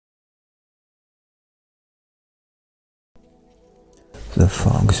The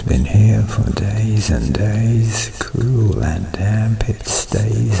fog's been here for days and days, cool and damp it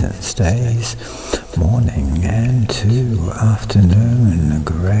stays and stays. Morning and to afternoon,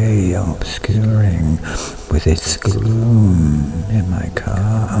 grey obscuring with its gloom. In my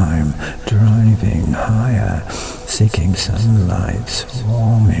car I'm driving higher, seeking sunlight's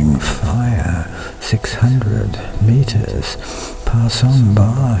warming fire. 600 meters pass on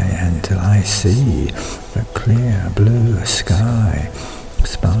by until I see the clear blue sky,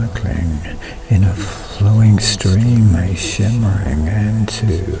 sparkling in a flowing stream, a shimmering and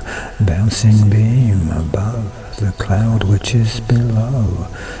to bouncing beam above the cloud which is below.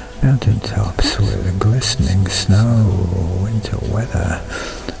 Mountain tops with glistening snow, winter weather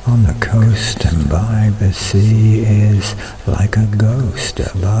on the coast and by the sea is like a ghost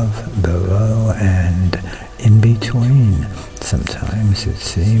above, below and in between. Sometimes it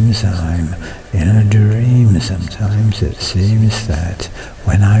seems I'm in a dream, sometimes it seems that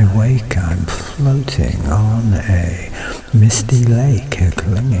when I wake I'm floating on a misty lake,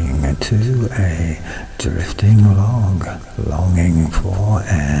 clinging to a drifting log, longing for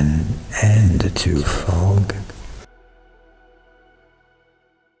an end to fog.